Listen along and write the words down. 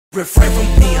Refrain from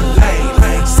being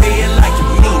lame, say it like you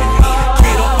mean it.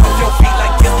 Get up off your feet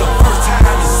like it's the first time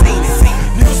you seen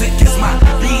it. Music is my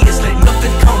bitch, let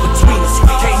nothing come between us.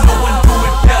 Can't no one do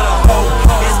it better, ho.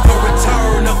 It's the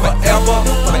return of forever,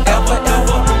 forever,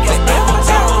 ever, forever,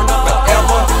 forever,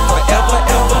 forever, forever,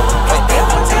 ever,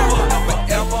 forever,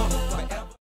 forever,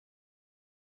 forever.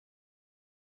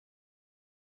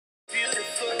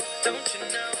 Beautiful, don't you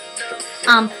know?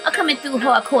 I'm coming through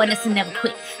hardcore and it's never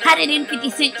quit. Hotter than 50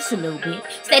 Cent, just a little bit.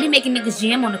 Steady making niggas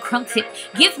jam on the crunk tip.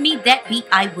 Give me that beat,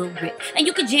 I will rip. And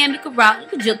you can jam, you can rock, you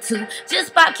can juke too.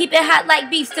 Just pop, keep it hot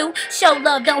like beef stew. Show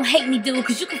love, don't hate me, dude.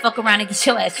 Cause you can fuck around and get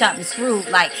your ass chopped and screwed.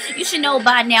 Like, you should know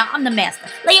by now, I'm the master.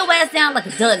 Lay your ass down like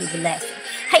a Dudley Velasquez.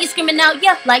 How you screaming out,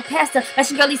 yeah, like pasta.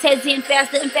 Bashing girlies' heads in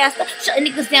faster and faster. Shutting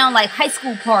niggas down like high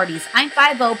school parties. I'm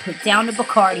 5'0", put down the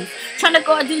Bacardis. Trying to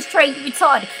guard dudes trade, you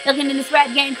retarded. Looking in this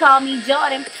rap game, call me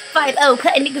Jordan. 5'0",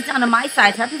 cutting niggas down on my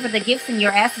side. Happy for the gifts and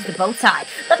your ass is the bow tie.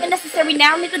 Love NessaSary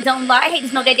now, nigga, don't lie.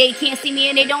 Haters know that they can't see me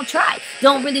and they don't try.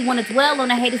 Don't really want to dwell on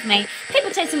the haters, man. Paper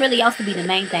chasing really used to be the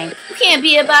main thing. You can't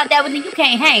be about that, but then you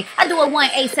can't hang. I do a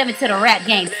 187 to the rap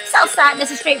game. Southside,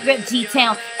 that's a straight rip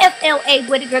G-Town. FLA,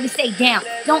 where the girlies stay down.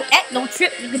 Don't act, don't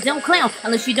trip, nigga, don't clown.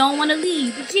 Unless you don't want to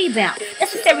leave, you G-bound.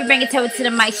 NessaSary bringing terror to the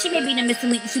mic. She may be the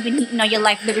missing link that you've been eating all your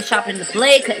life. Liver sharper than the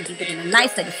blade, cutting deeper than the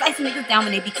knife. So the slicing niggas down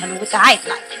when they be coming with the hype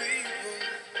like.